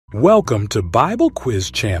Welcome to Bible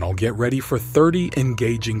Quiz Channel. Get ready for 30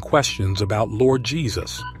 engaging questions about Lord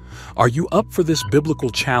Jesus. Are you up for this biblical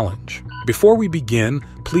challenge? Before we begin,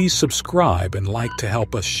 please subscribe and like to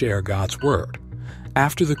help us share God's Word.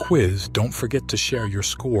 After the quiz, don't forget to share your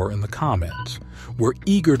score in the comments. We're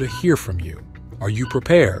eager to hear from you. Are you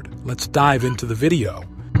prepared? Let's dive into the video.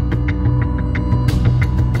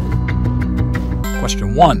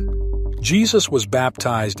 Question 1. Jesus was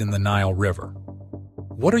baptized in the Nile River.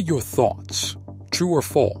 What are your thoughts? True or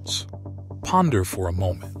false? Ponder for a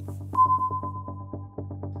moment.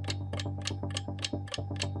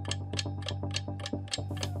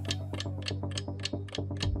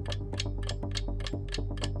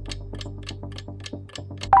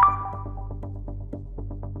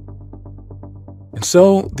 And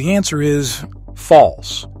so the answer is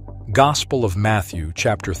false. Gospel of Matthew,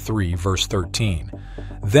 chapter 3, verse 13.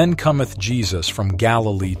 Then cometh Jesus from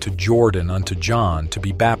Galilee to Jordan unto John to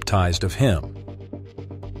be baptized of him.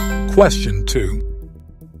 Question 2.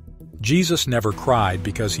 Jesus never cried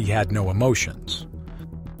because he had no emotions.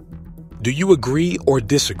 Do you agree or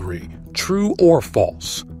disagree? True or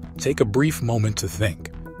false? Take a brief moment to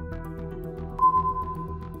think.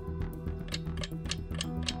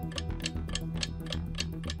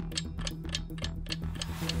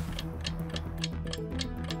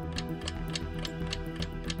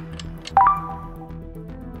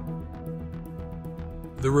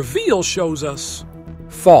 The reveal shows us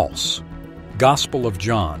false. Gospel of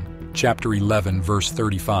John, chapter 11, verse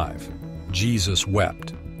 35. Jesus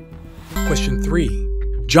wept. Question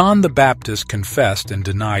 3. John the Baptist confessed and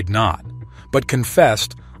denied not, but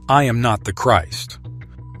confessed, I am not the Christ.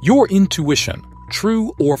 Your intuition,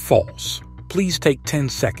 true or false? Please take 10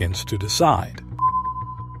 seconds to decide.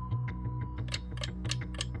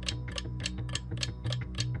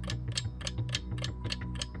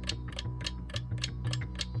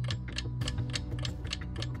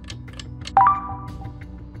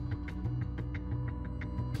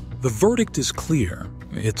 The verdict is clear.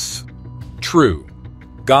 It's true.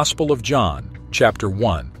 Gospel of John, chapter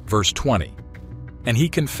 1, verse 20. And he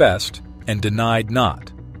confessed and denied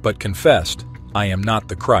not, but confessed, I am not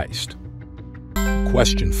the Christ.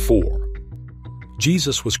 Question 4.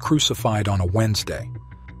 Jesus was crucified on a Wednesday.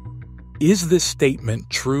 Is this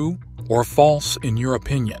statement true or false in your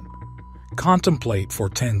opinion? Contemplate for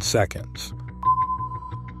 10 seconds.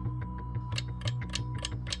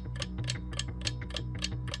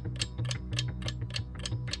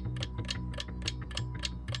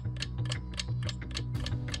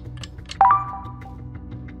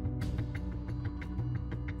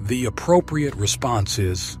 The appropriate response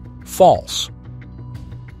is false.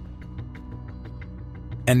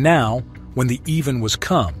 And now, when the even was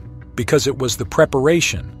come, because it was the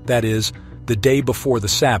preparation, that is, the day before the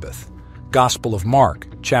Sabbath. Gospel of Mark,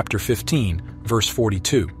 chapter 15, verse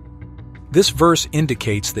 42. This verse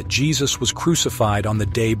indicates that Jesus was crucified on the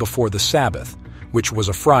day before the Sabbath, which was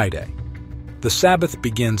a Friday. The Sabbath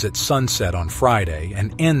begins at sunset on Friday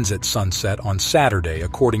and ends at sunset on Saturday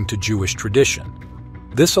according to Jewish tradition.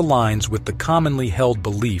 This aligns with the commonly held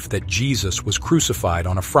belief that Jesus was crucified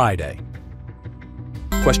on a Friday.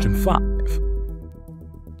 Question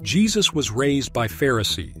 5. Jesus was raised by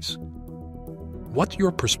Pharisees. What's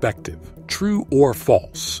your perspective? True or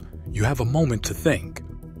false? You have a moment to think.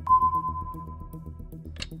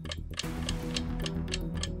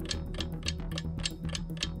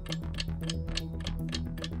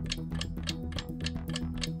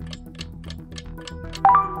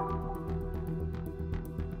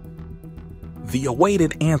 The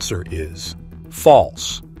awaited answer is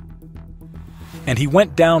false. And he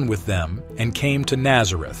went down with them, and came to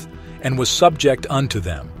Nazareth, and was subject unto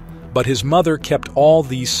them. But his mother kept all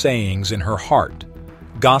these sayings in her heart.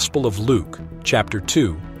 Gospel of Luke, chapter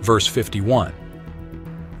 2, verse 51.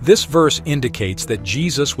 This verse indicates that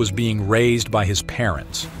Jesus was being raised by his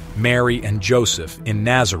parents, Mary and Joseph, in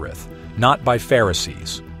Nazareth, not by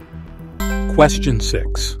Pharisees. Question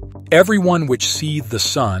 6. Everyone which seeth the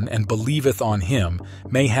Son and believeth on him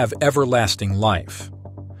may have everlasting life.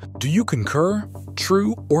 Do you concur?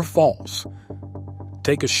 True or false?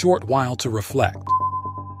 Take a short while to reflect.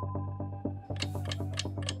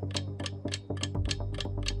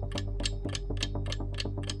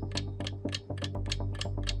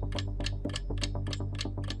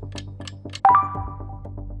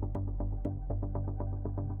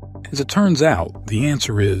 As it turns out, the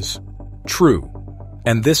answer is true.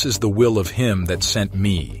 And this is the will of him that sent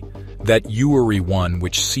me, that every one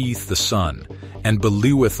which seeth the Son, and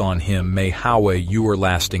believeth on him may have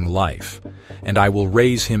everlasting life, and I will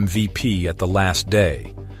raise him VP at the last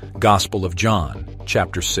day. Gospel of John,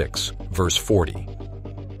 chapter 6, verse 40.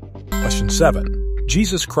 Question 7.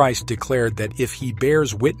 Jesus Christ declared that if he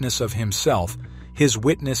bears witness of himself, his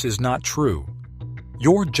witness is not true.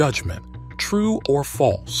 Your judgment, true or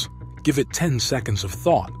false? Give it 10 seconds of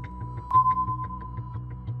thought.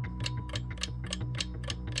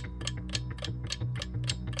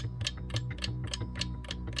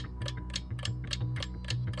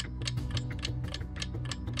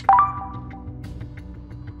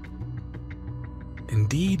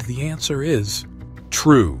 Indeed, the answer is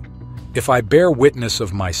true. If I bear witness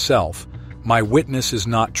of myself, my witness is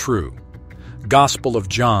not true. Gospel of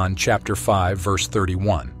John, chapter 5, verse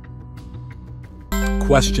 31.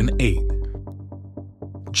 Question 8.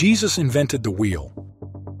 Jesus invented the wheel.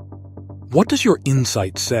 What does your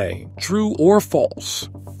insight say, true or false?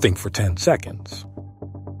 Think for 10 seconds.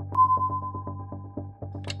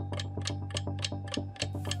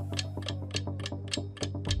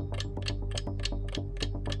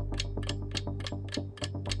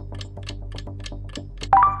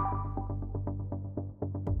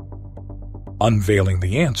 Unveiling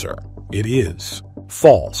the answer, it is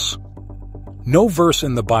false. No verse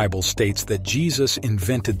in the Bible states that Jesus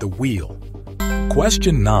invented the wheel.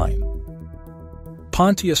 Question 9.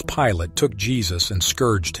 Pontius Pilate took Jesus and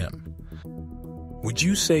scourged him. Would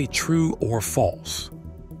you say true or false?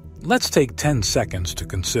 Let's take 10 seconds to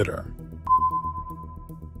consider.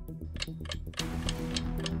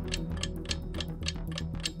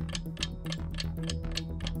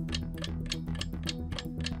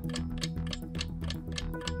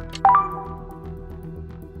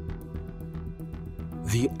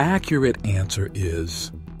 The accurate answer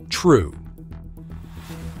is true.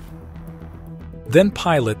 Then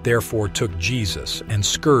Pilate therefore took Jesus and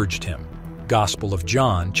scourged him. Gospel of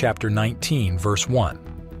John, chapter 19, verse 1.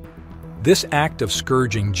 This act of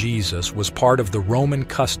scourging Jesus was part of the Roman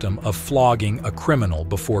custom of flogging a criminal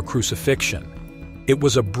before crucifixion. It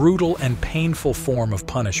was a brutal and painful form of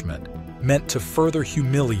punishment, meant to further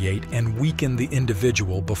humiliate and weaken the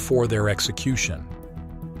individual before their execution.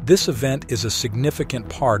 This event is a significant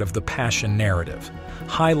part of the Passion narrative,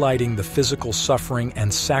 highlighting the physical suffering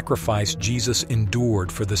and sacrifice Jesus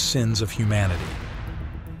endured for the sins of humanity.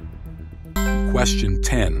 Question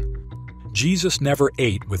 10. Jesus never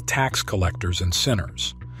ate with tax collectors and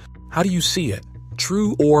sinners. How do you see it?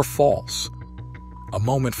 True or false? A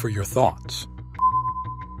moment for your thoughts.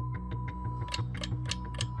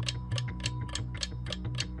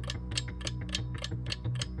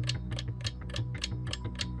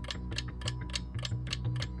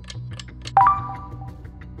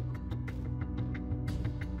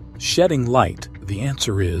 Shedding light, the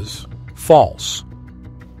answer is false.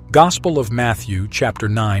 Gospel of Matthew, chapter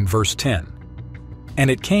 9, verse 10. And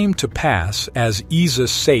it came to pass, as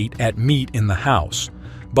Jesus sate at meat in the house,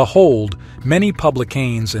 behold, many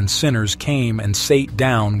publicans and sinners came and sate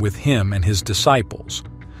down with him and his disciples.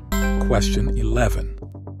 Question 11.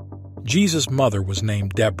 Jesus' mother was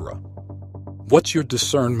named Deborah. What's your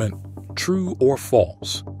discernment, true or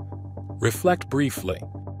false? Reflect briefly.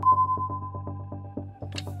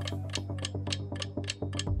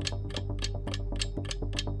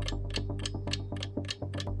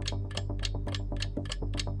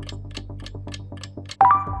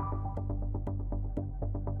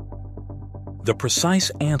 The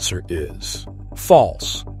precise answer is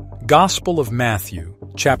false. Gospel of Matthew,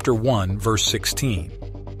 chapter 1, verse 16.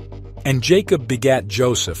 And Jacob begat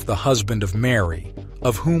Joseph, the husband of Mary,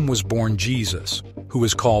 of whom was born Jesus, who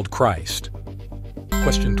is called Christ.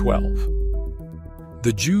 Question 12.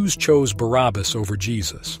 The Jews chose Barabbas over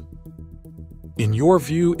Jesus. In your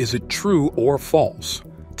view, is it true or false?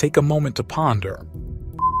 Take a moment to ponder.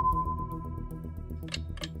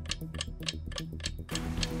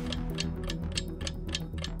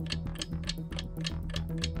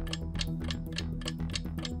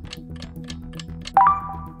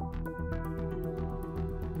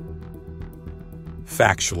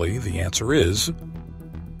 Factually, the answer is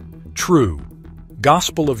true.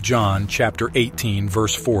 Gospel of John, chapter 18,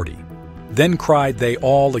 verse 40. Then cried they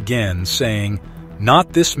all again, saying,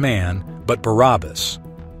 Not this man, but Barabbas.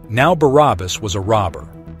 Now Barabbas was a robber.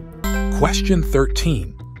 Question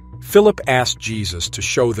 13. Philip asked Jesus to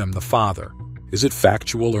show them the Father. Is it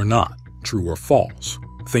factual or not? True or false?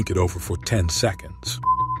 Think it over for 10 seconds.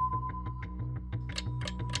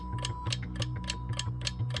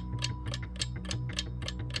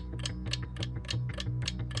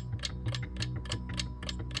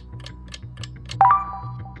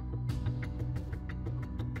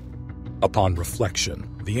 Upon reflection,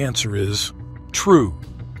 the answer is true.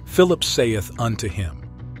 Philip saith unto him,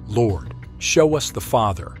 Lord, show us the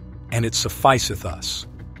Father, and it sufficeth us.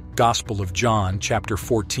 Gospel of John, chapter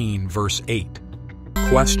 14, verse 8.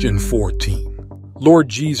 Question 14. Lord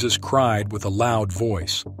Jesus cried with a loud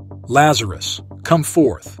voice, "Lazarus, come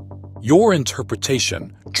forth." Your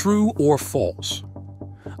interpretation, true or false?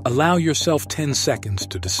 Allow yourself 10 seconds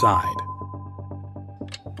to decide.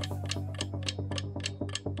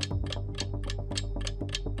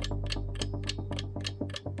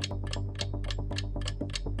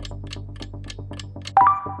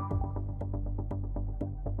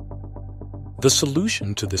 The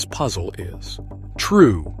solution to this puzzle is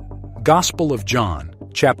true. Gospel of John,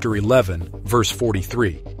 chapter 11, verse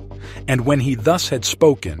 43. And when he thus had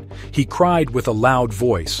spoken, he cried with a loud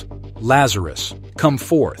voice, "Lazarus, come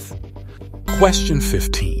forth." Question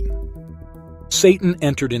 15. Satan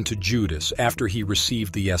entered into Judas after he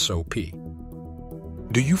received the SOP.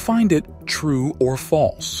 Do you find it true or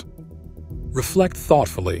false? Reflect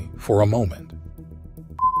thoughtfully for a moment.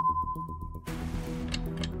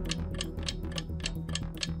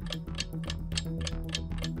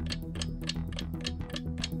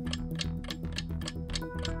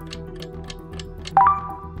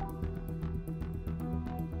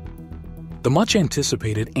 The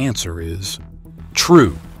much-anticipated answer is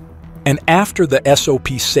true. And after the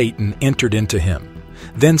SOP, Satan entered into him,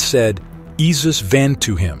 then said, "Easus ven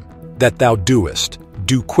to him, that thou doest,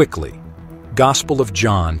 do quickly." Gospel of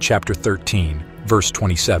John, chapter 13, verse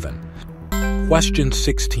 27. Question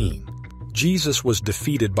 16. Jesus was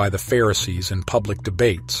defeated by the Pharisees in public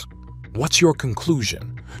debates. What's your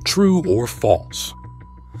conclusion, true or false?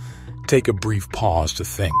 Take a brief pause to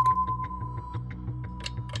think.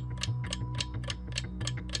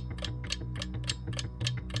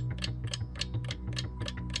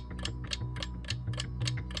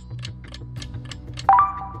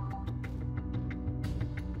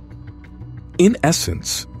 In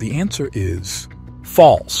essence, the answer is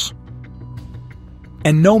false.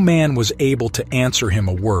 And no man was able to answer him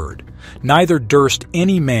a word, neither durst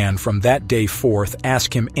any man from that day forth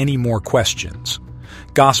ask him any more questions.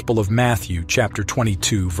 Gospel of Matthew, chapter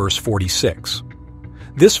 22, verse 46.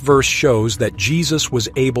 This verse shows that Jesus was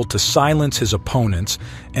able to silence his opponents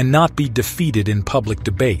and not be defeated in public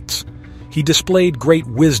debates. He displayed great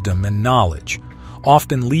wisdom and knowledge,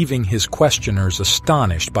 often leaving his questioners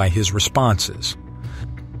astonished by his responses.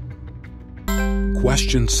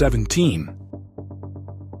 Question 17.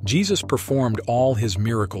 Jesus performed all his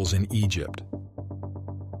miracles in Egypt.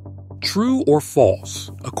 True or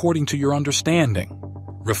false, according to your understanding?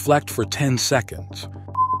 Reflect for 10 seconds.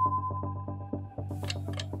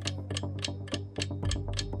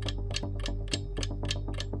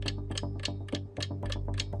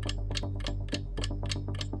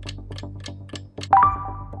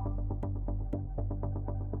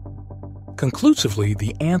 Conclusively,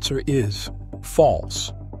 the answer is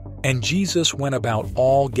false. And Jesus went about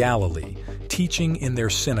all Galilee, teaching in their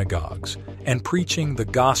synagogues, and preaching the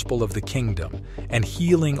gospel of the kingdom, and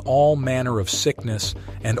healing all manner of sickness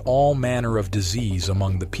and all manner of disease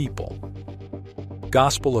among the people.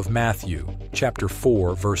 Gospel of Matthew, chapter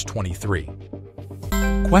 4, verse 23.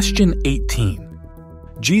 Question 18.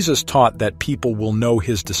 Jesus taught that people will know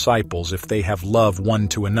his disciples if they have love one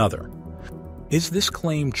to another. Is this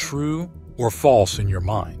claim true or false in your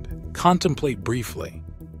mind? Contemplate briefly.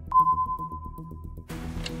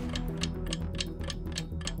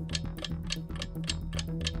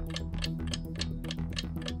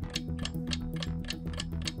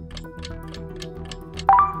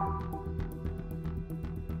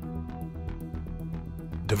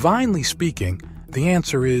 Divinely speaking, the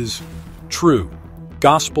answer is true.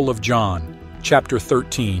 Gospel of John, chapter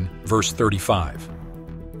 13, verse 35.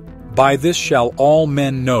 By this shall all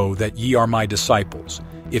men know that ye are my disciples,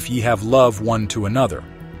 if ye have love one to another.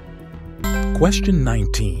 Question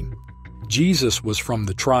 19. Jesus was from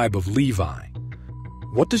the tribe of Levi.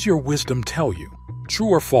 What does your wisdom tell you? True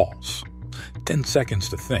or false? 10 seconds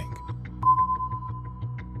to think.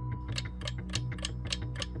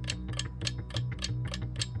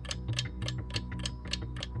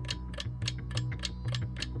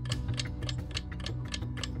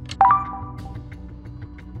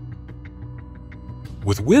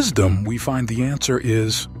 With wisdom, we find the answer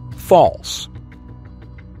is false.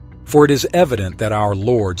 For it is evident that our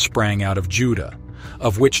Lord sprang out of Judah,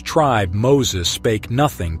 of which tribe Moses spake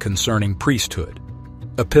nothing concerning priesthood.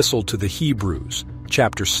 Epistle to the Hebrews,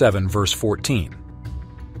 chapter 7, verse 14.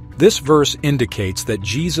 This verse indicates that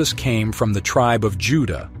Jesus came from the tribe of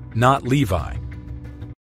Judah, not Levi.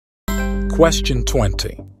 Question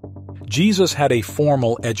 20. Jesus had a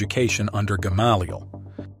formal education under Gamaliel.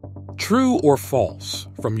 True or false?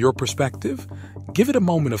 From your perspective, give it a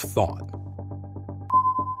moment of thought.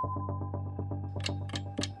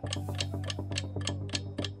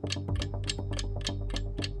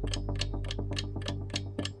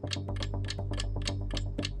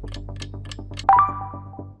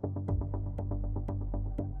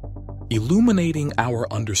 illuminating our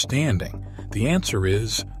understanding, the answer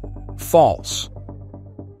is false.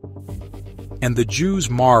 And the Jews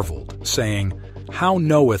marveled, saying, How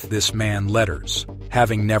knoweth this man letters,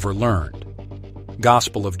 having never learned?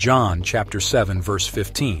 Gospel of John, chapter 7, verse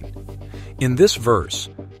 15. In this verse,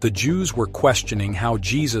 the Jews were questioning how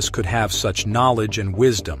Jesus could have such knowledge and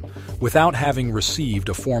wisdom without having received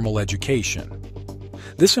a formal education.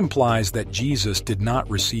 This implies that Jesus did not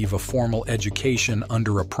receive a formal education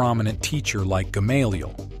under a prominent teacher like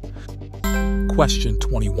Gamaliel. Question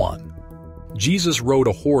 21. Jesus rode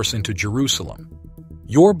a horse into Jerusalem.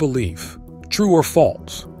 Your belief, true or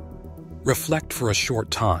false? Reflect for a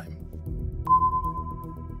short time.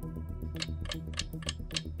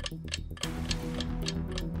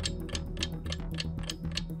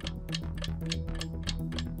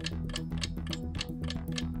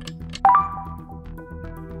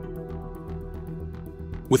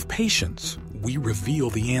 With patience, we reveal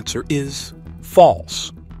the answer is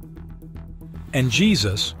false. And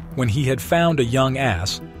Jesus, when he had found a young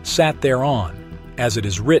ass, sat thereon, as it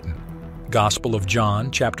is written. Gospel of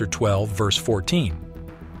John, chapter 12, verse 14.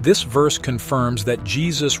 This verse confirms that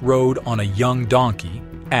Jesus rode on a young donkey,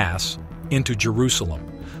 ass, into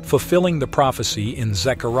Jerusalem, fulfilling the prophecy in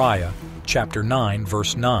Zechariah, chapter 9,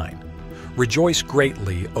 verse 9. Rejoice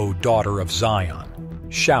greatly, O daughter of Zion.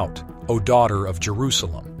 Shout, O daughter of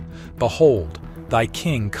Jerusalem. Behold, thy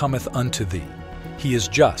king cometh unto thee. He is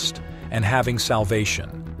just, and having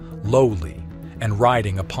salvation, lowly, and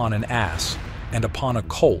riding upon an ass, and upon a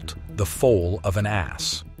colt, the foal of an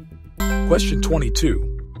ass. Question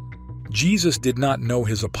 22. Jesus did not know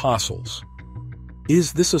his apostles.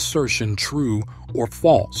 Is this assertion true or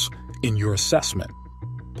false in your assessment?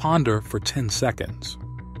 Ponder for 10 seconds.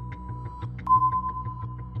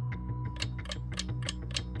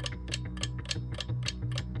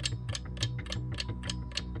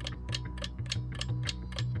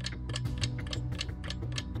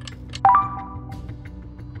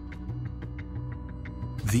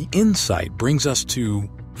 The insight brings us to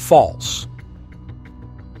false.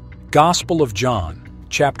 Gospel of John,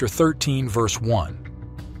 chapter 13, verse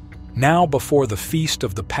 1. Now before the feast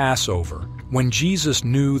of the Passover, when Jesus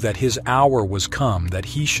knew that his hour was come that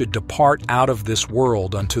he should depart out of this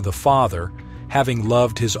world unto the Father, having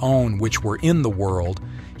loved his own which were in the world,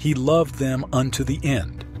 he loved them unto the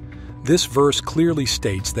end. This verse clearly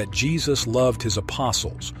states that Jesus loved his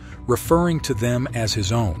apostles, referring to them as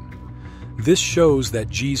his own. This shows that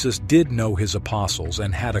Jesus did know his apostles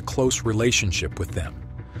and had a close relationship with them.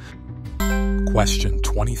 Question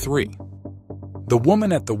 23. The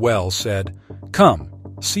woman at the well said, Come,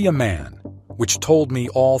 see a man, which told me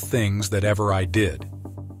all things that ever I did.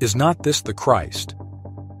 Is not this the Christ?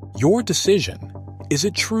 Your decision. Is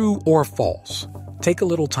it true or false? Take a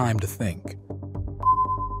little time to think.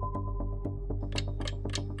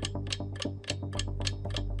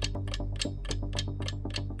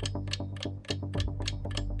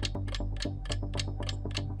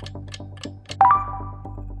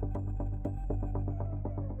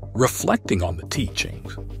 Reflecting on the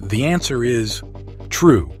teachings, the answer is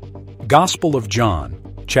true. Gospel of John,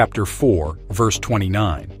 chapter 4, verse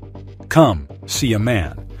 29. Come, see a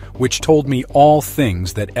man, which told me all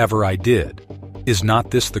things that ever I did. Is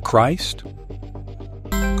not this the Christ?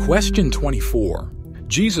 Question 24.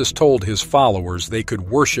 Jesus told his followers they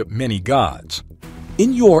could worship many gods.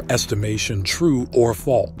 In your estimation, true or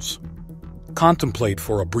false? Contemplate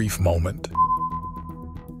for a brief moment.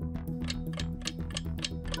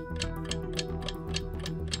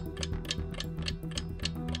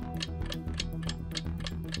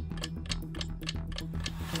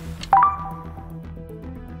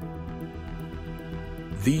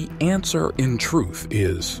 The answer in truth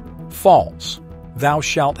is false. Thou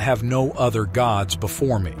shalt have no other gods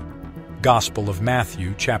before me. Gospel of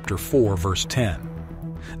Matthew, chapter 4, verse 10.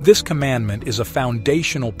 This commandment is a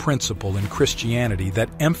foundational principle in Christianity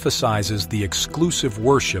that emphasizes the exclusive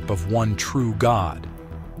worship of one true God.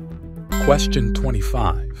 Question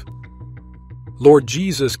 25. Lord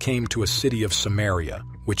Jesus came to a city of Samaria,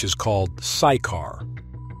 which is called Sychar.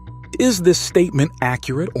 Is this statement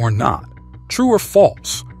accurate or not? True or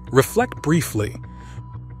false? Reflect briefly.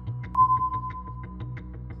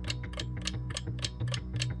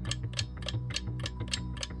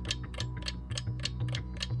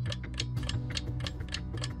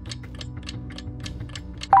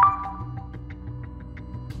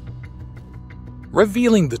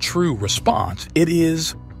 Revealing the true response, it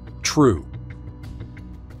is true.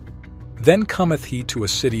 Then cometh he to a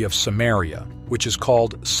city of Samaria, which is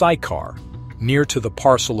called Sychar, near to the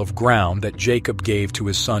parcel of ground that Jacob gave to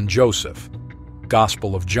his son Joseph.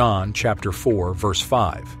 Gospel of John, chapter 4, verse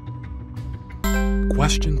 5.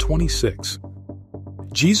 Question 26.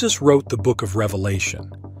 Jesus wrote the book of Revelation.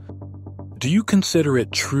 Do you consider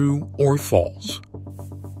it true or false?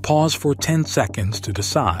 Pause for 10 seconds to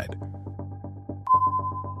decide.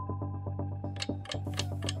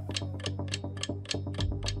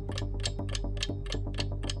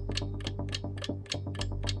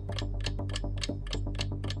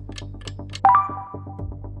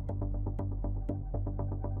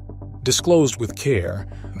 Disclosed with care,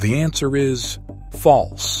 the answer is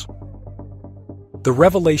false. The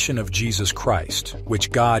revelation of Jesus Christ,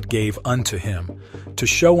 which God gave unto him, to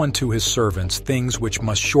show unto his servants things which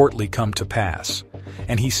must shortly come to pass.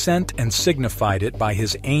 And he sent and signified it by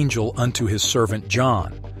his angel unto his servant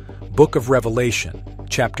John. Book of Revelation,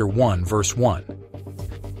 chapter 1, verse 1.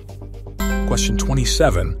 Question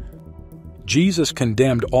 27. Jesus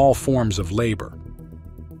condemned all forms of labor.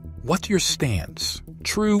 What's your stance?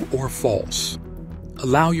 True or false?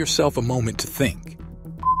 Allow yourself a moment to think.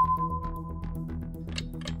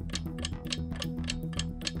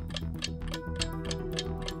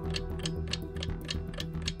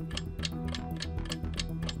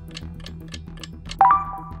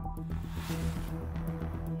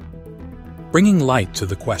 Bringing light to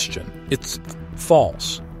the question, it's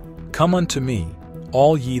false. Come unto me,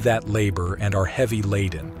 all ye that labor and are heavy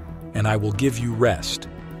laden, and I will give you rest.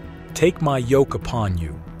 Take my yoke upon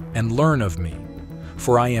you, and learn of me,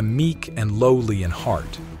 for I am meek and lowly in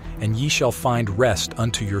heart, and ye shall find rest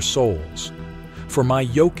unto your souls. For my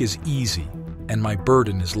yoke is easy, and my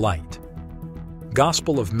burden is light.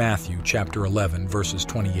 Gospel of Matthew, chapter 11, verses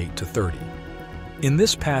 28 to 30. In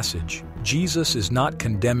this passage, Jesus is not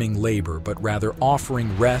condemning labor, but rather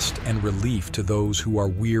offering rest and relief to those who are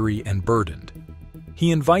weary and burdened.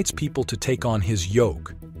 He invites people to take on his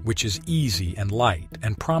yoke, which is easy and light,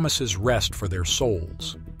 and promises rest for their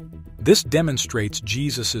souls. This demonstrates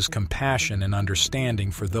Jesus' compassion and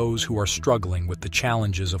understanding for those who are struggling with the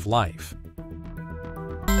challenges of life.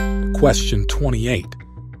 Question 28.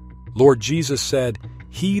 Lord Jesus said,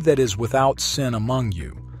 "He that is without sin among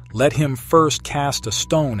you, let him first cast a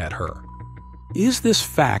stone at her." Is this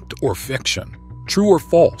fact or fiction? True or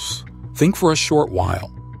false? Think for a short while.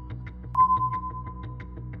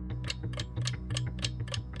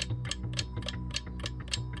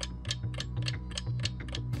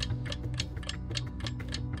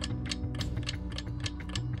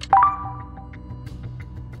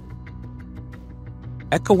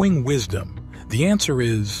 Echoing wisdom, the answer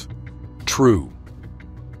is true.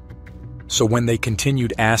 So when they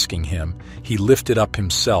continued asking him, he lifted up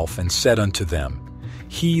himself and said unto them,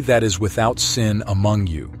 "He that is without sin among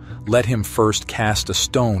you, let him first cast a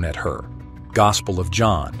stone at her." Gospel of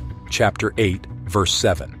John, chapter 8, verse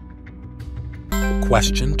 7.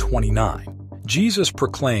 Question 29. Jesus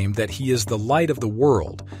proclaimed that he is the light of the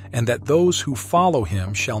world, and that those who follow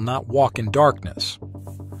him shall not walk in darkness.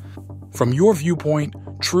 From your viewpoint,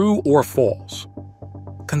 true or false?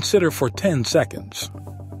 Consider for 10 seconds.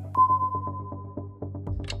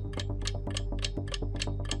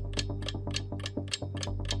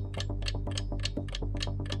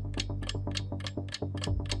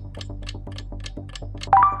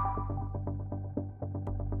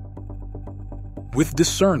 With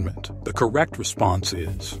discernment, the correct response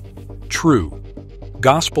is true.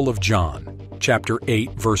 Gospel of John, chapter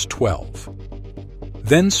 8, verse 12.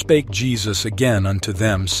 Then spake Jesus again unto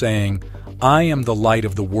them, saying, I am the light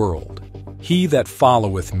of the world. He that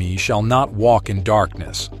followeth me shall not walk in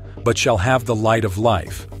darkness, but shall have the light of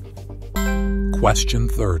life. Question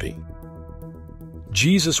 30.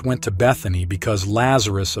 Jesus went to Bethany because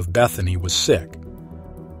Lazarus of Bethany was sick.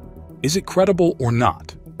 Is it credible or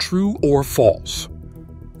not? True or false?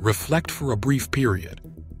 Reflect for a brief period.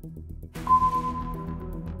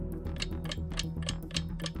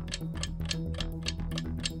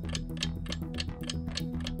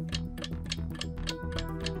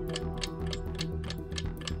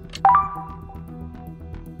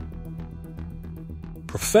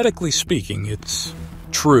 Prophetically speaking, it's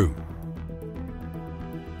true.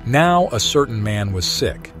 Now a certain man was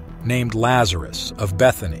sick, named Lazarus of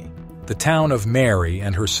Bethany, the town of Mary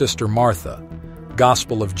and her sister Martha.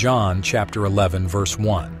 Gospel of John, chapter 11, verse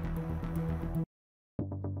 1.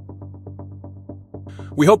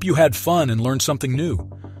 We hope you had fun and learned something new.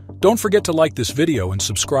 Don't forget to like this video and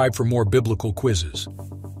subscribe for more biblical quizzes.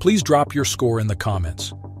 Please drop your score in the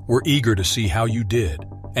comments. We're eager to see how you did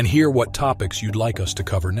and hear what topics you'd like us to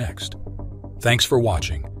cover next. Thanks for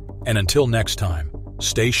watching, and until next time,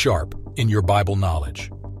 stay sharp in your Bible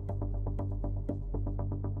knowledge.